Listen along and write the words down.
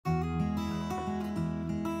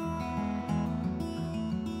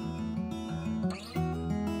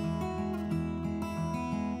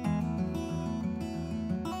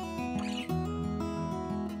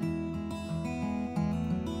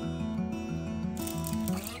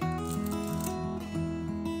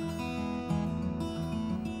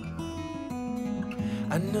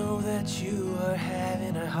I know that you are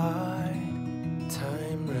having a hard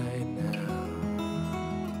time right now.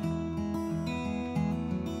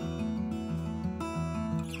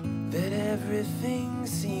 That everything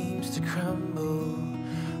seems to crumble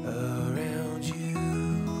around you.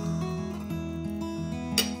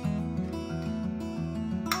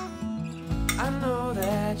 I know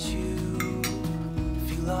that you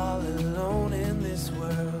feel all alone in this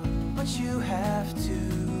world, but you have to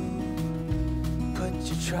put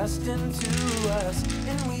your trust into us,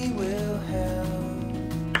 and we will help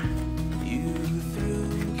you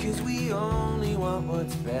through, 'cause we only want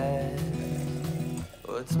what's best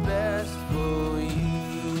for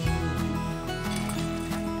you.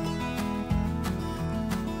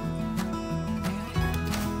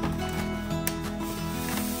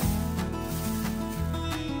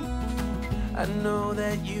 I know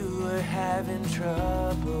that you are having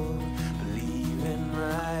trouble believing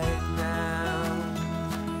right now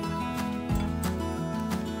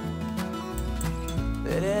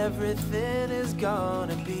that everything is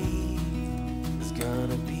gonna be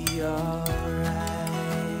alright.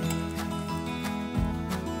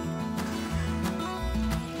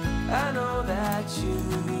 I know that you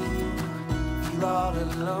feel all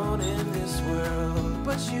alone in this world,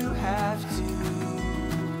 but you have to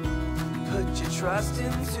put your trust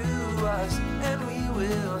into us, and we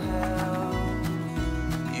will help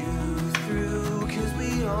you through, 'cause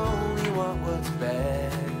we only want what's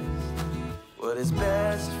best, what is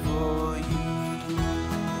best for you.